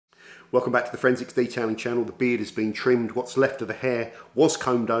Welcome back to the Forensics Detailing channel. The beard has been trimmed. What's left of the hair was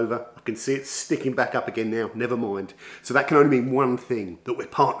combed over. I can see it sticking back up again now. Never mind. So that can only mean one thing, that we're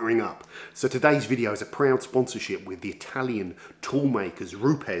partnering up. So today's video is a proud sponsorship with the Italian tool makers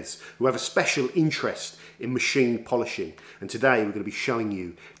Rupes, who have a special interest in machine polishing. And today we're going to be showing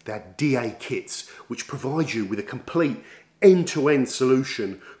you their DA kits, which provide you with a complete end-to-end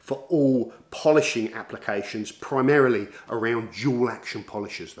solution for all polishing applications, primarily around dual action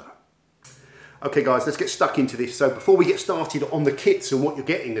polishers though. Okay guys, let's get stuck into this. So before we get started on the kits and what you're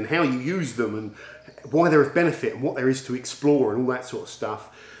getting and how you use them and why they're of benefit and what there is to explore and all that sort of stuff,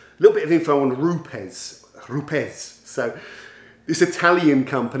 a little bit of info on Rupes. So this Italian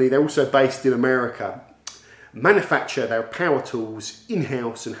company, they're also based in America, manufacture their power tools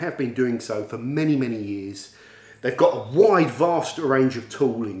in-house and have been doing so for many, many years. They've got a wide, vast range of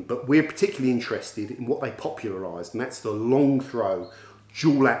tooling, but we're particularly interested in what they popularised, and that's the long throw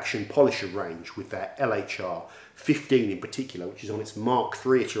dual action polisher range with their LHR 15 in particular, which is on its Mark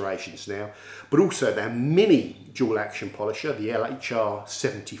III iterations now, but also their mini dual action polisher, the LHR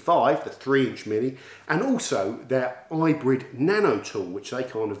 75, the 3-inch mini, and also their hybrid nano tool, which they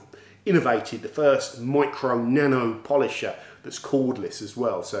kind of innovated, the first micro nano polisher that's cordless as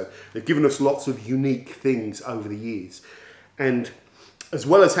well. So they've given us lots of unique things over the years. And as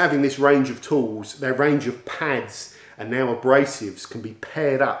well as having this range of tools, their range of pads and now abrasives can be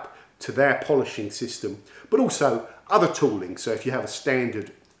paired up to their polishing system, but also other tooling. So if you have a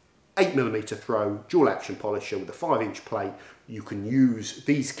standard 8mm throw dual action polisher with a 5-inch plate, you can use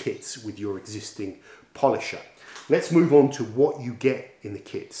these kits with your existing polisher. Let's move on to what you get in the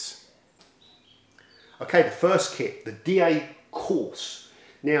kits. Okay, the first kit, the DA Coarse.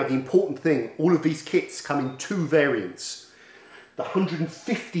 Now the important thing, all of these kits come in two variants, the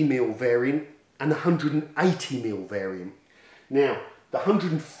 150mm variant and the 180mm variant. Now, the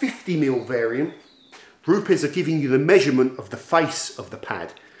 150mm variant, Rupes are giving you the measurement of the face of the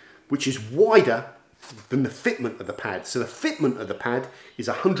pad, which is wider than the fitment of the pad. So the fitment of the pad is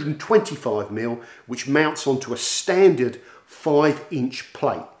 125mm, which mounts onto a standard 5-inch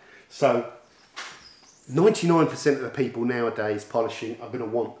plate. So 99% of the people nowadays polishing are going to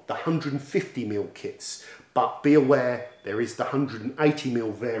want the 150mm kits, but be aware there is the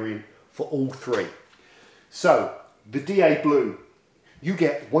 180mm variant for all three. So the DA Blue, you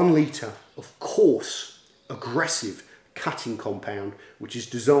get 1 litre of coarse, aggressive cutting compound, which is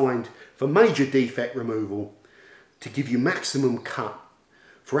designed for major defect removal to give you maximum cut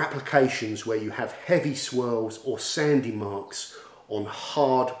for applications where you have heavy swirls or sanding marks on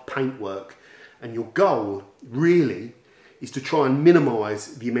hard paintwork. And your goal really is to try and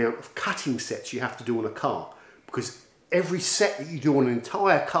minimise the amount of cutting sets you have to do on a car, because every set that you do on an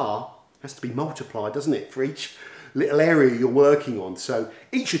entire car has to be multiplied, doesn't it, for each little area you're working on. So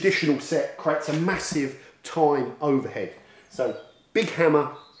each additional set creates a massive time overhead. So big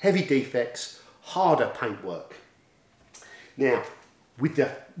hammer, heavy defects, harder paintwork. Now, with the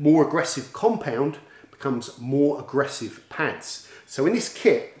more aggressive compound becomes more aggressive pads. So in this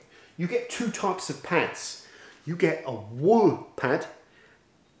kit, you get two types of pads. You get a wool pad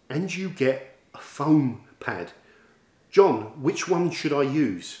and you get a foam pad. John, which one should I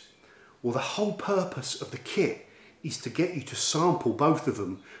use? Well, the whole purpose of the kit is to get you to sample both of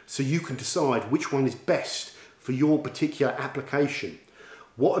them so you can decide which one is best for your particular application.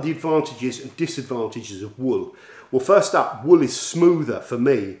 What are the advantages and disadvantages of wool? Well, first up, wool is smoother for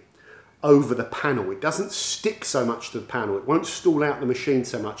me over the panel. It doesn't stick so much to the panel. It won't stall out the machine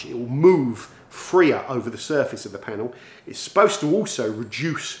so much. It will move freer over the surface of the panel. It's supposed to also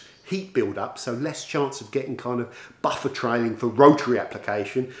reduce heat build-up, so less chance of getting kind of buffer trailing for rotary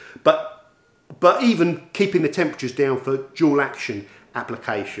application, but even keeping the temperatures down for dual action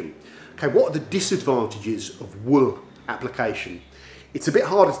application. Okay, what are the disadvantages of wool application? It's a bit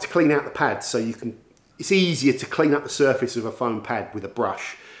harder to clean out the pads, so it's easier to clean up the surface of a foam pad with a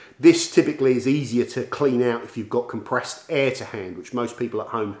brush. This typically is easier to clean out if you've got compressed air to hand, which most people at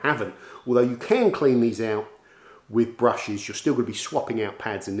home haven't. Although you can clean these out with brushes, you're still going to be swapping out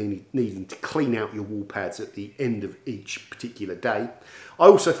pads and needing to clean out your wool pads at the end of each particular day. I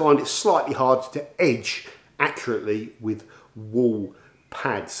also find it slightly harder to edge accurately with wool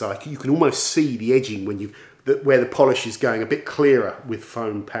pads. So you can almost see the edging when where the polish is going a bit clearer with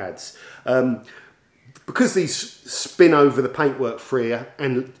foam pads. Because these spin over the paintwork freer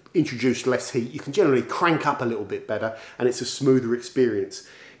and introduce less heat, you can generally crank up a little bit better and it's a smoother experience.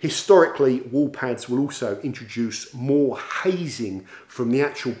 Historically, wool pads will also introduce more hazing from the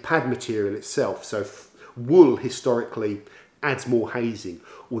actual pad material itself. So wool historically adds more hazing,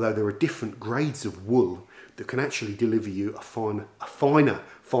 although there are different grades of wool that can actually deliver you a finer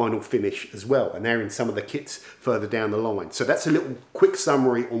final finish as well, and they're in some of the kits further down the line. So that's a little quick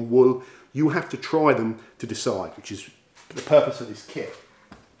summary on wool. You have to try them to decide, which is the purpose of this kit.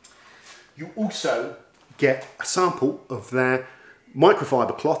 You also get a sample of their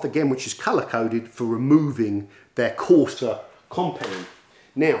microfiber cloth, again, which is colour coded for removing their coarser compound.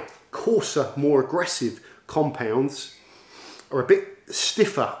 Now, coarser, more aggressive compounds are a bit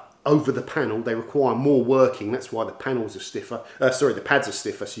stiffer over the panel. They require more working. That's why the panels are stiffer. The pads are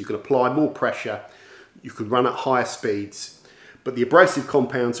stiffer, so you can apply more pressure. You can run at higher speeds. But the abrasive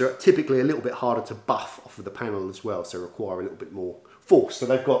compounds are typically a little bit harder to buff off of the panel as well, so require a little bit more force. So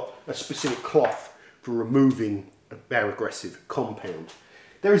they've got a specific cloth for removing their aggressive compound.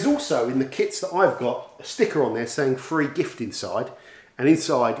 There is also, in the kits that I've got, a sticker on there saying free gift inside. And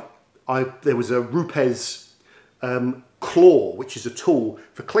inside, there was a Rupes claw, which is a tool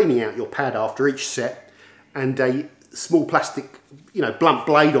for cleaning out your pad after each set, and a small plastic, blunt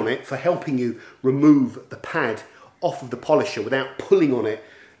blade on it for helping you remove the pad off of the polisher without pulling on it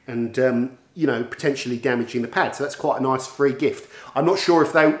and potentially damaging the pad. So that's quite a nice free gift. I'm not sure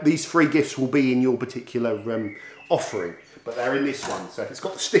if these free gifts will be in your particular offering, but they're in this one. So if it's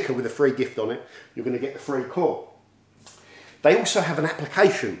got the sticker with a free gift on it, you're going to get the free claw. They also have an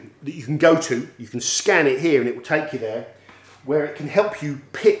application that you can go to. You can scan it here and it will take you there, where it can help you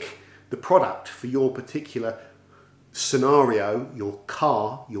pick the product for your particular scenario, your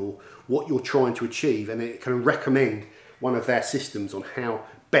car, what you're trying to achieve, and it can recommend one of their systems on how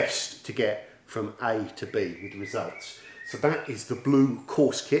best to get from A to B with the results. So that is the blue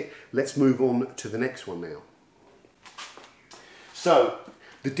Coarse kit. Let's move on to the next one now. So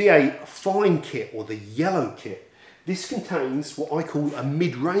the DA Fine kit, or the yellow kit, this contains what I call a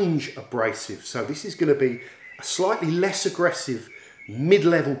mid-range abrasive. So this is going to be a slightly less aggressive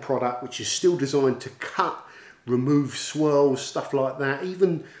mid-level product, which is still designed to cut, remove swirls, stuff like that,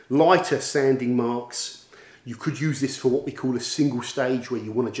 even lighter sanding marks. You could use this for what we call a single stage, where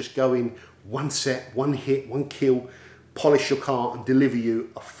you want to just go in one set, one hit, one kill, polish your car and deliver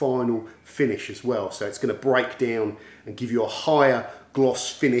you a final finish as well. So it's going to break down and give you a higher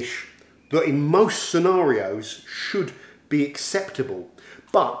gloss finish that in most scenarios should be acceptable,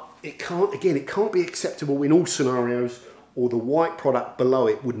 but it can't be acceptable in all scenarios, or the white product below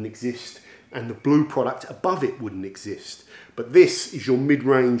it wouldn't exist and the blue product above it wouldn't exist. But this is your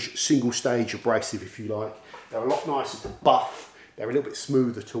mid-range single stage abrasive, if you like. They're a lot nicer to buff, they're a little bit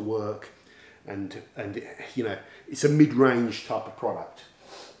smoother to work, and it's a mid-range type of product.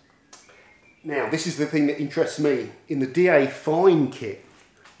 Now, this is the thing that interests me. In the DA Fine kit,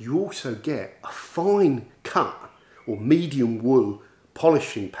 you also get a fine cut or medium wool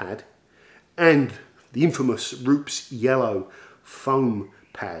polishing pad and the infamous Rupes yellow foam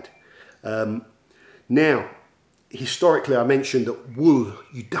pad. Now, historically, I mentioned that wool,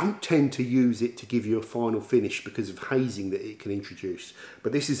 you don't tend to use it to give you a final finish because of hazing that it can introduce.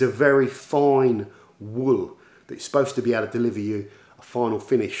 But this is a very fine wool that's supposed to be able to deliver you a final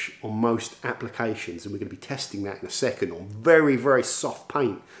finish on most applications, and we're going to be testing that in a second on very, very soft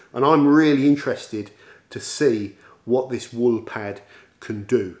paint. And I'm really interested to see what this wool pad can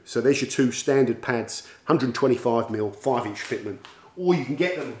do. So there's your two standard pads, 125mm 5-inch fitment, or you can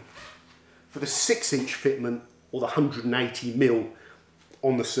get them for the 6-inch fitment or the 180mm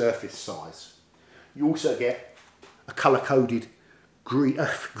on the surface size. You also get a colour-coded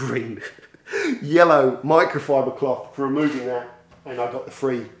green yellow microfiber cloth for removing that, and I got the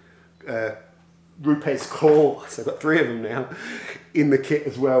free Rupes claw, so I've got 3 of them now, in the kit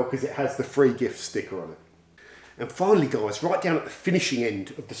as well, because it has the free gift sticker on it. And finally, guys, right down at the finishing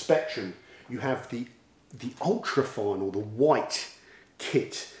end of the spectrum, you have the ultra fine, or the white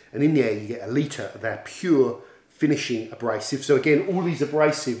kit, and in there you get a litre of our pure finishing abrasive. So again, all these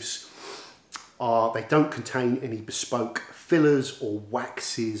abrasives they don't contain any bespoke fillers or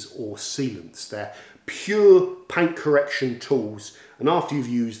waxes or sealants. They're pure paint correction tools, and after you've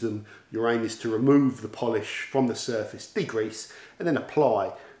used them, your aim is to remove the polish from the surface, degrease, and then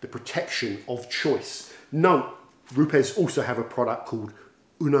apply the protection of choice. Note, Rupes also have a product called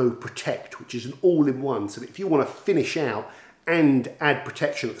Uno Protect, which is an all-in-one, so that if you want to finish out and add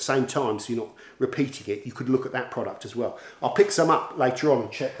protection at the same time, so you're not repeating it, you could look at that product as well. I'll pick some up later on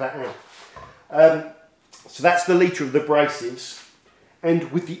and check that out. So that's the litre of the abrasives,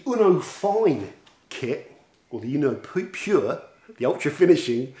 and with the Uno Fine kit, or the Uno Pure, the ultra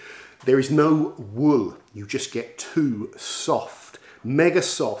finishing, there is no wool. You just get 2 soft, mega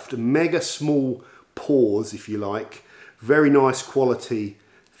small pores, if you like, very nice quality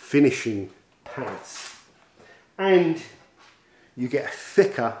finishing pads, and you get a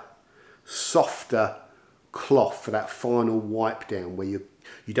thicker, softer cloth for that final wipe down, where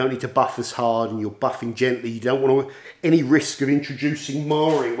You don't need to buff as hard, and you're buffing gently. You don't want any risk of introducing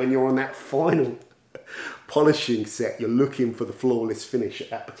marring when you're on that final polishing set. You're looking for the flawless finish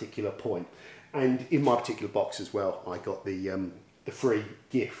at that particular point. And in my particular box as well, I got the free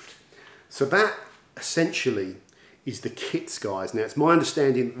gift. So that essentially is the kits, guys. Now, it's my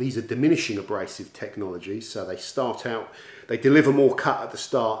understanding that these are diminishing abrasive technologies. So they start out, they deliver more cut at the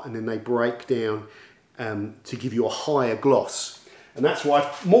start, and then they break down to give you a higher gloss. And that's why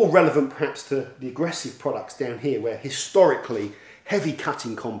more relevant perhaps to the aggressive products down here, where historically heavy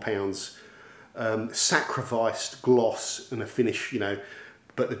cutting compounds sacrificed gloss and a finish, you know,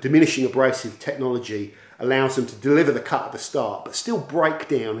 but the diminishing abrasive technology allows them to deliver the cut at the start, but still break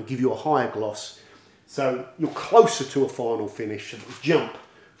down and give you a higher gloss. So you're closer to a final finish, and the jump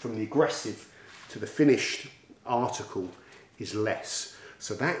from the aggressive to the finished article is less.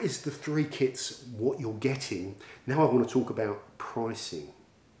 So that is the three kits, what you're getting. Now I want to talk about pricing.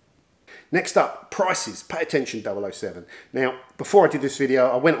 Next up, prices. Pay attention, 007. Now, before I did this video,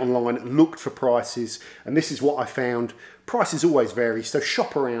 I went online and looked for prices, and this is what I found. Prices always vary, so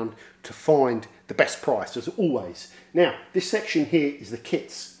shop around to find the best price, as always. Now, this section here is the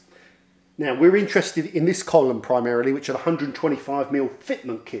kits. Now, we're interested in this column primarily, which are 125mm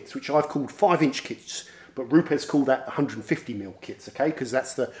fitment kits, which I've called 5-inch kits, but Rupes call that 150mm kits, okay, because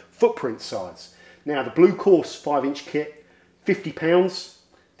that's the footprint size. Now, the blue Coarse 5-inch kit, £50.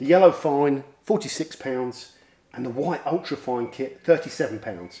 The yellow fine, £46, and the white ultra fine kit,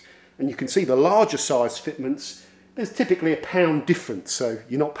 £37. And you can see the larger size fitments, there's typically £1 difference, so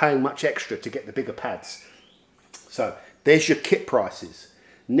you're not paying much extra to get the bigger pads. So there's your kit prices.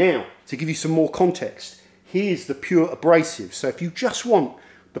 Now, to give you some more context, here's the pure abrasive. So if you just want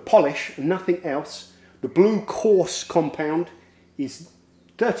the polish and nothing else, the blue Coarse compound is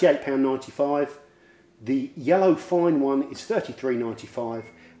 £38.95. The yellow fine one is £33.95.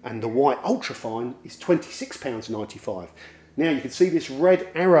 And the white ultra fine is £26.95. Now you can see this red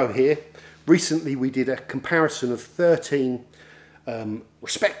arrow here. Recently we did a comparison of 13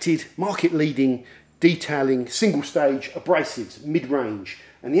 respected, market-leading, detailing, single-stage abrasives, mid-range.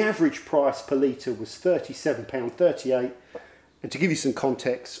 And the average price per litre was £37.38. And to give you some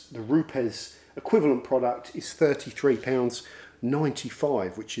context, the Rupes equivalent product is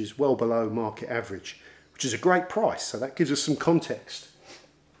 £33.95, which is well below market average, which is a great price. So that gives us some context.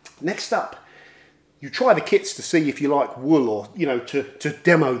 Next up, you try the kits to see if you like wool, or, you know, to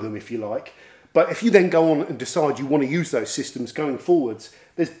demo them if you like. But if you then go on and decide you want to use those systems going forwards,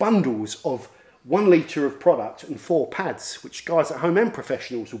 there's bundles of 1 litre of product and 4 pads, which guys at home and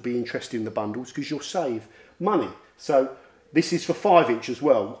professionals will be interested in the bundles because you'll save money. So this is for 5-inch as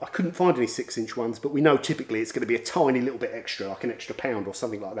well. I couldn't find any 6-inch ones, but we know typically it's going to be a tiny little bit extra, like an extra £1 or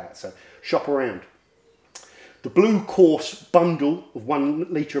something like that. So shop around. The blue Coarse bundle of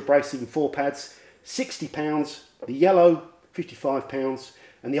 1 litre abrasive and 4 pads, £60. The yellow, £55.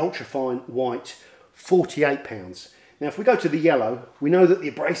 And the ultrafine white, £48. Now if we go to the yellow, we know that the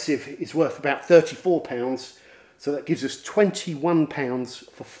abrasive is worth about £34. So that gives us £21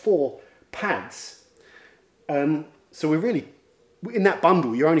 for 4 pads. So we're really, in that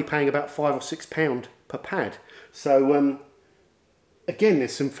bundle, you're only paying about £5 or £6 per pad. So again,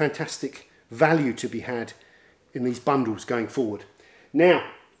 there's some fantastic value to be had in these bundles going forward. Now,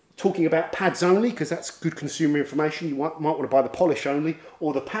 talking about pads only, because that's good consumer information, you might want to buy the polish only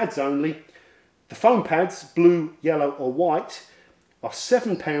or the pads only. The foam pads, blue, yellow or white, are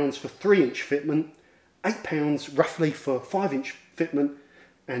 £7 for 3-inch fitment, £8 roughly for 5-inch fitment,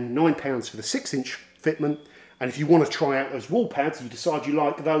 and £9 for the 6-inch fitment. And if you want to try out those wool pads, you decide you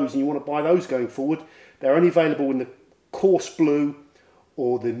like those and you want to buy those going forward, they're only available in the coarse blue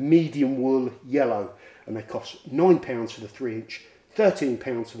or the medium wool yellow. And they cost £9 for the 3-inch,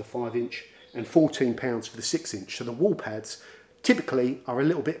 £13 for the 5-inch, and £14 for the 6-inch. So the wool pads typically are a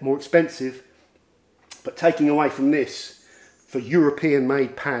little bit more expensive, but taking away from this, for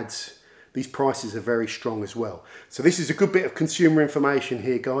European-made pads, these prices are very strong as well. So this is a good bit of consumer information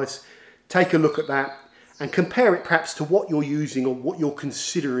here, guys. Take a look at that and compare it perhaps to what you're using or what you're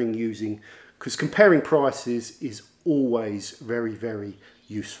considering using, because comparing prices is always very, very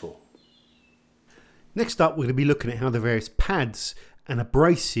useful. Next up, we're going to be looking at how the various pads and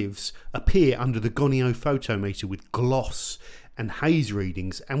abrasives appear under the Gonio photometer with gloss and haze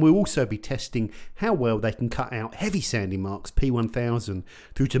readings, and we'll also be testing how well they can cut out heavy sanding marks P1000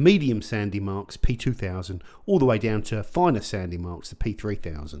 through to medium sanding marks P2000, all the way down to finer sanding marks the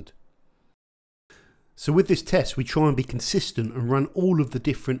P3000. So with this test, we try and be consistent and run all of the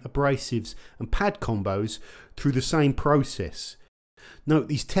different abrasives and pad combos through the same process. Note,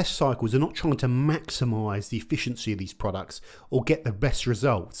 these test cycles are not trying to maximise the efficiency of these products or get the best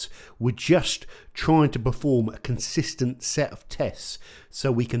results. We're just trying to perform a consistent set of tests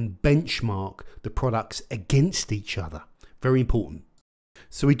so we can benchmark the products against each other. Very important.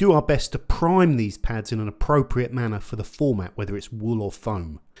 So we do our best to prime these pads in an appropriate manner for the format, whether it's wool or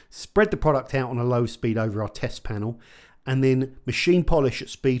foam. Spread the product out on a low speed over our test panel and then machine polish at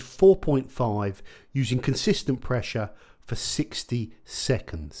speed 4.5 using consistent pressure for 60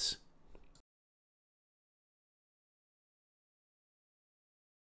 seconds.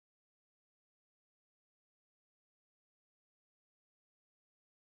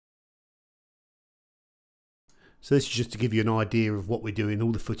 So this is just to give you an idea of what we're doing.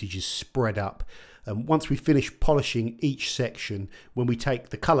 All the footage is spread up. Once we finish polishing each section, when we take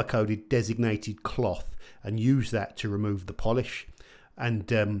the colour-coded designated cloth and use that to remove the polish,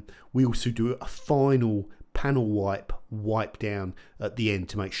 and we also do a final panel wipe down at the end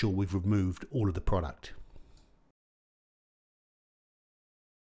to make sure we've removed all of the product.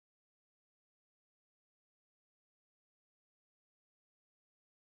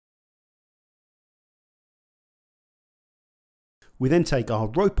 We then take our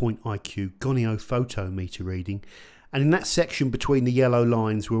Rupes IQ gonio photometer reading, and in that section between the yellow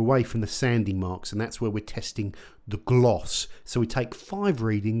lines we're away from the sanding marks, and that's where we're testing the gloss. So we take 5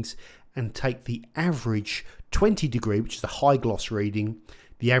 readings and take the average 20 degree, which is the high gloss reading,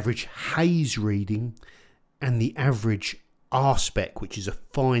 the average haze reading, and the average R-spec, which is a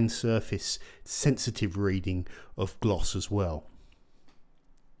fine surface sensitive reading of gloss as well.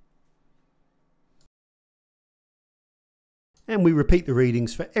 And we repeat the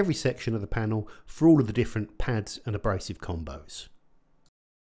readings for every section of the panel for all of the different pads and abrasive combos.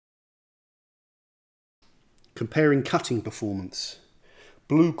 Comparing cutting performance.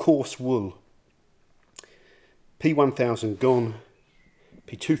 Blue coarse wool. P1000 gone,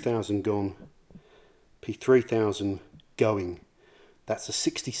 P2000 gone, P3000 going. That's a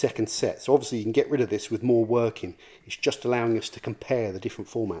 60-second set. So obviously you can get rid of this with more working. It's just allowing us to compare the different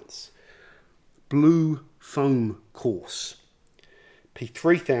formats. Blue foam coarse.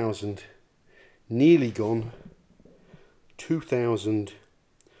 P3000 nearly gone, 2000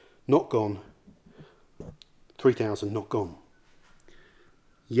 not gone, 3000 not gone.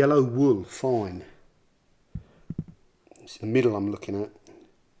 Yellow wool fine. It's the middle I'm looking at.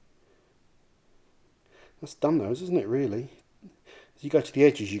 That's done those, isn't it, really? As you go to the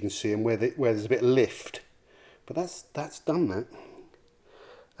edges you can see them where there's a bit of lift, but that's done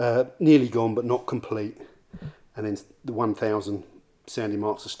that. Nearly gone but not complete. And then the 1000 sanding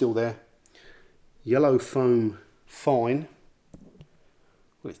marks are still there. Yellow foam fine.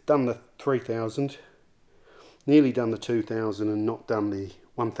 Well, it's done the 3000, nearly done the 2000 and not done the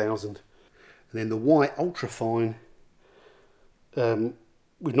 1000. And then the white ultra fine,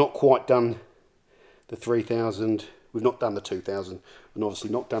 we've not quite done the 3000, we've not done the 2000, and obviously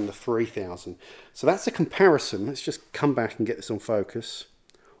not done the 3000. So that's a comparison. Let's just come back and get this on focus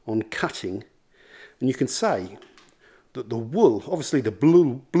on cutting, and you can say that the wool, obviously the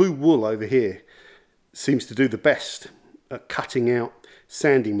blue wool over here, seems to do the best at cutting out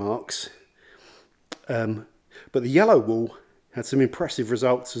sanding marks, but the yellow wool had some impressive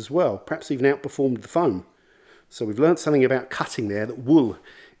results as well, perhaps even outperformed the foam. So we've learned something about cutting there, that wool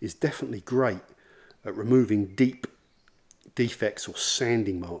is definitely great at removing deep defects or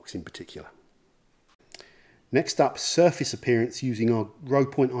sanding marks in particular. Next up, surface appearance using our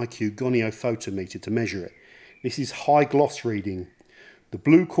Rupes IQ gonio photometer to measure it. This is high gloss reading. The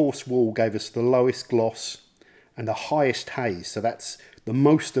blue coarse wool gave us the lowest gloss and the highest haze, so that's the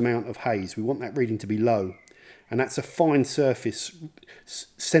most amount of haze. We want that reading to be low, and that's a fine surface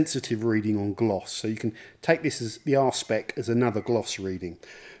sensitive reading on gloss. So you can take this as the R-spec as another gloss reading.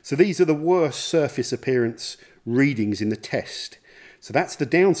 So these are the worst surface appearance readings in the test. So that's the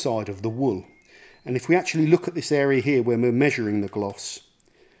downside of the wool. And if we actually look at this area here where we're measuring the gloss,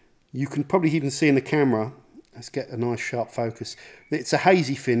 you can probably even see in the camera, let's get a nice sharp focus, it's a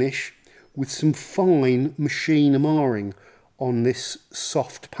hazy finish with some fine machine marring on this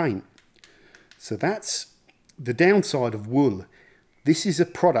soft paint. So that's the downside of wool. This is a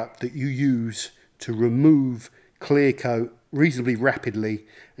product that you use to remove clear coat reasonably rapidly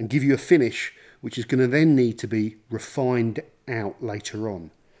and give you a finish which is going to then need to be refined out later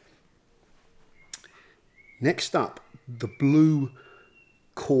on. Next up, the blue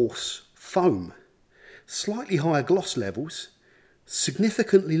coarse foam. Slightly higher gloss levels,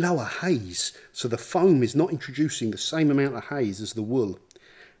 significantly lower haze, so the foam is not introducing the same amount of haze as the wool,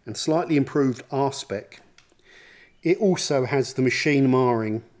 and slightly improved R-spec. It also has the machine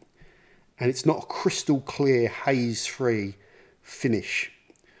marring, and it's not a crystal clear haze-free finish.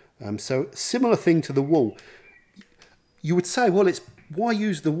 So similar thing to the wool. You would say, well, why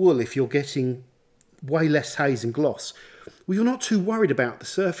use the wool if you're getting way less haze and gloss? Well, you're not too worried about the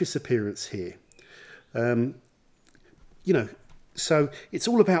surface appearance here. You know, so it's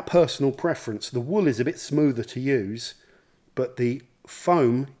all about personal preference. The wool is a bit smoother to use, but the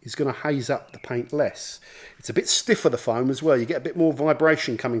foam is going to haze up the paint less. It's a bit stiffer, the foam, as well. You get a bit more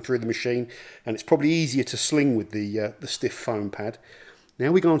vibration coming through the machine, and it's probably easier to sling with the stiff foam pad.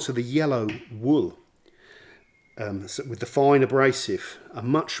 Now we go on to the yellow wool. So with the fine abrasive, a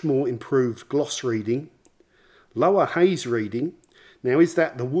much more improved gloss reading, lower haze reading. Now, is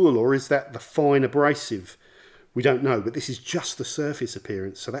that the wool or is that the fine abrasive? We don't know, but this is just the surface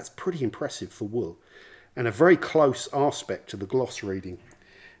appearance, so that's pretty impressive for wool. And a very close aspect to the gloss reading.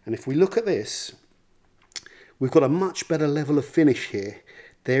 And if we look at this, we've got a much better level of finish here.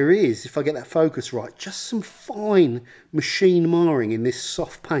 There is, if I get that focus right, just some fine machine marring in this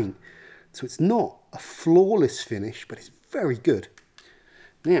soft paint. So it's not a flawless finish, but it's very good.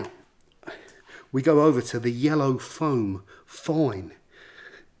 Now, we go over to the yellow foam fine,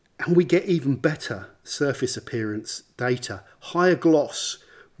 and we get even better surface appearance data. Higher gloss,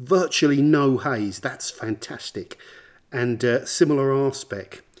 virtually no haze. That's fantastic. And similar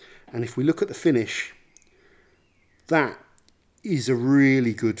aspect. And if we look at the finish, that is a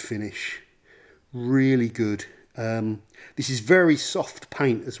really good finish. Really good. This is very soft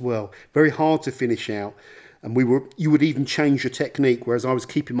paint as well. Very hard to finish out. And you would even change your technique, whereas I was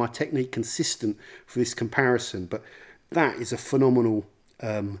keeping my technique consistent for this comparison. But that is a phenomenal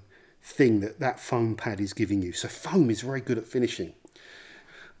thing that foam pad is giving you. So foam is very good at finishing.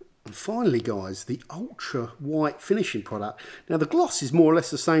 And finally, guys, the ultra white finishing product. Now the gloss is more or less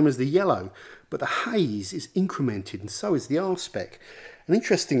the same as the yellow, but the haze is incremented, and so is the R-spec. And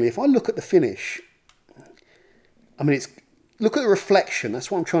interestingly, if I look at the finish, I mean, look at the reflection. That's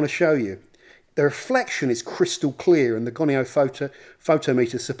what I'm trying to show you. The reflection is crystal clear, and the Gonio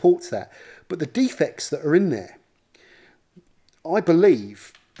photometer supports that. But the defects that are in there, I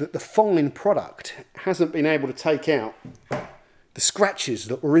believe that the fine product hasn't been able to take out the scratches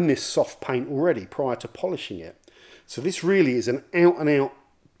that were in this soft paint already prior to polishing it. So this really is an out-and-out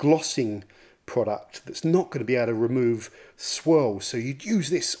glossing product that's not going to be able to remove swirls. So you'd use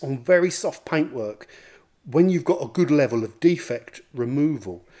this on very soft paintwork when you've got a good level of defect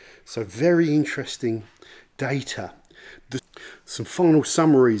removal. So very interesting data. Some final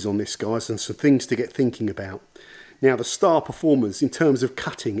summaries on this, guys, and some things to get thinking about. Now, the star performers in terms of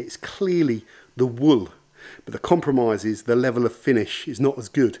cutting, it's clearly the wool, but the compromise is the level of finish is not as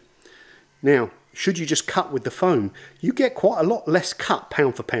good. Now, should you just cut with the foam, you get quite a lot less cut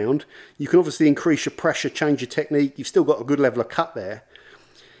pound for pound. You can obviously increase your pressure, change your technique. You've still got a good level of cut there.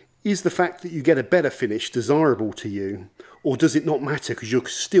 Is the fact that you get a better finish desirable to you, or does it not matter because you're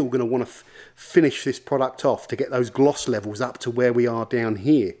still going to want to finish this product off to get those gloss levels up to where we are down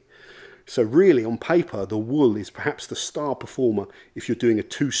here? So really, on paper, the wool is perhaps the star performer if you're doing a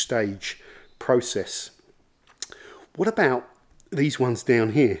two-stage process. What about these ones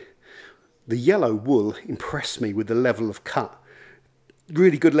down here? The yellow wool impressed me with the level of cut.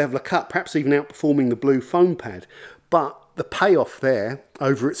 Really good level of cut, perhaps even outperforming the blue foam pad. But the payoff there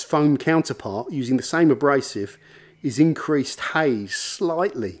over its foam counterpart using the same abrasive is increased haze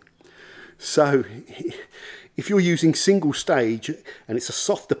slightly. So if you're using single stage and it's a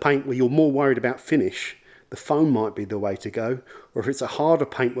softer paint where you're more worried about finish, the foam might be the way to go. Or if it's a harder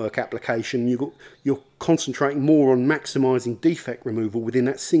paintwork application, you're concentrating more on maximising defect removal within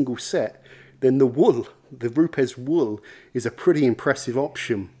that single set, then the wool, the Rupes wool, is a pretty impressive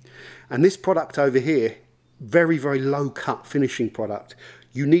option. And this product over here, very, very low cut finishing product.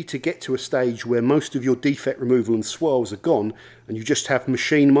 You need to get to a stage where most of your defect removal and swirls are gone and you just have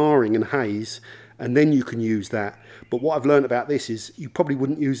machine marring and haze, and then you can use that. But what I've learned about this is you probably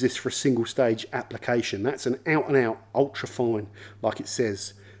wouldn't use this for a single stage application. That's an out and out ultra fine, like it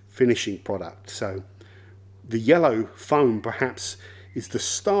says, finishing product. So the yellow foam perhaps is the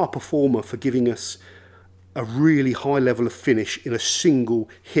star performer for giving us a really high level of finish in a single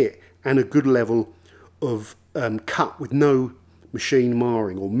hit and a good level of cut with no machine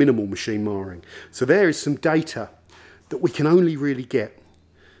marring or minimal machine marring. So there is some data that we can only really get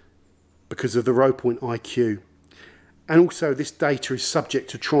because of the RoPoint IQ. And also this data is subject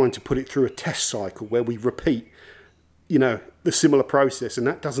to trying to put it through a test cycle where we repeat, you know, the similar process, and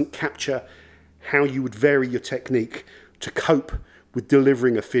that doesn't capture how you would vary your technique to cope with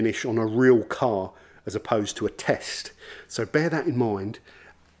delivering a finish on a real car as opposed to a test. So bear that in mind,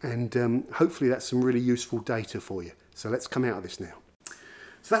 and hopefully that's some really useful data for you. So let's come out of this now.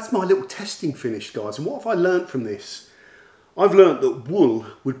 So that's my little testing finish, guys. And what have I learned from this? I've learnt that wool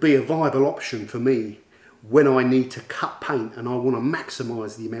would be a viable option for me when I need to cut paint and I want to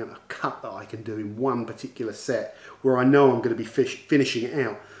maximise the amount of cut that I can do in one particular set where I know I'm going to be finishing it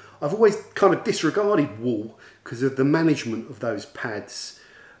out. I've always kind of disregarded wool because of the management of those pads.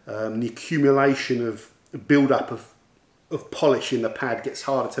 The accumulation of build-up of polish in the pad gets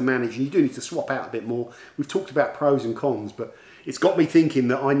harder to manage, and you do need to swap out a bit more. We've talked about pros and cons, but it's got me thinking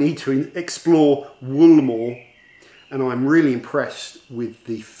that I need to explore wool more, and I'm really impressed with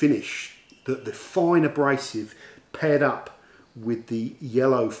the finish that the fine abrasive paired up with the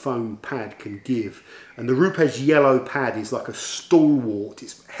yellow foam pad can give. And the Rupes yellow pad is like a stalwart.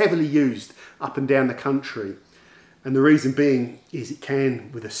 It's heavily used up and down the country, and the reason being is it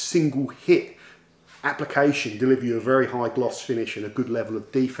can, with a single hit application, deliver you a very high gloss finish and a good level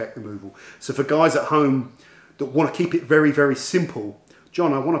of defect removal. So for guys at home that want to keep it very, very simple,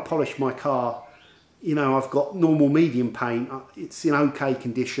 John, I want to polish my car, you know, I've got normal medium paint, it's in okay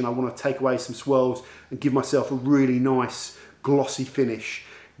condition, I want to take away some swirls and give myself a really nice glossy finish,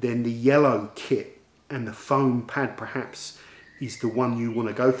 then the yellow kit and the foam pad perhaps is the one you want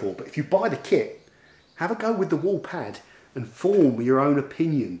to go for. But if you buy the kit, have a go with the wool pad and form your own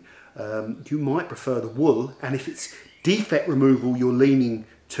opinion. You might prefer the wool, and if it's defect removal you're leaning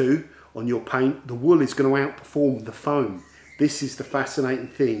to on your paint, the wool is going to outperform the foam. This is the fascinating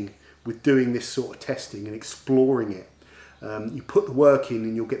thing with doing this sort of testing and exploring it. You put the work in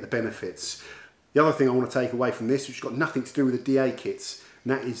and you'll get the benefits. The other thing I want to take away from this, which has got nothing to do with the DA kits,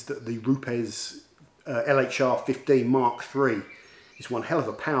 and that is that the Rupes LHR 15 Mark III is one hell of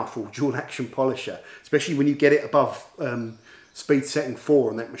a powerful dual action polisher, especially when you get it above speed setting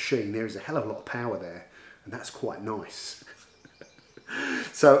 4 on that machine. There is a hell of a lot of power there, and that's quite nice.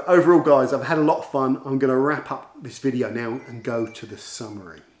 So overall guys, I've had a lot of fun. I'm going to wrap up this video now and go to the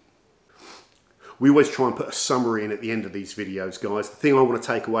summary. We always try and put a summary in at the end of these videos, guys. The thing I want to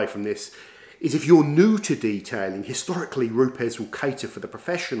take away from this is if you're new to detailing, historically Rupes will cater for the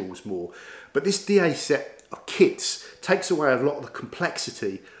professionals more, but this DA set of kits takes away a lot of the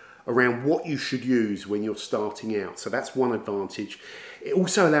complexity around what you should use when you're starting out. So that's one advantage. It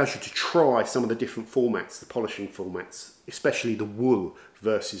also allows you to try some of the different formats, the polishing formats, especially the wool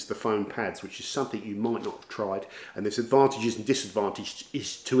versus the foam pads, which is something you might not have tried. And there's advantages and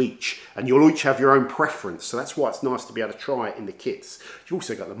disadvantages to each, and you'll each have your own preference. So that's why it's nice to be able to try it in the kits. You've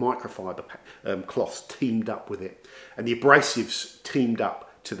also got the microfiber cloths teamed up with it, and the abrasives teamed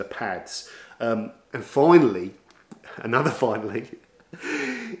up to the pads. And finally, another finally,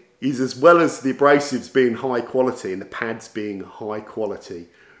 is as well as the abrasives being high quality and the pads being high quality,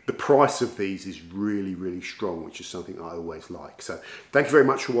 the price of these is really, really strong, which is something I always like. So thank you very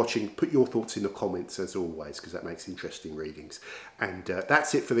much for watching. Put your thoughts in the comments as always, because that makes interesting readings. And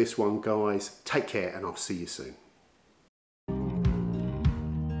that's it for this one, guys. Take care, and I'll see you soon.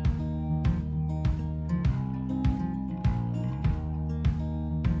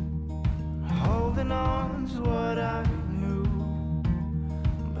 Holding on to what I knew,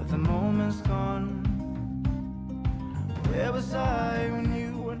 but the moment's gone. Where was I when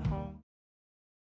you went home?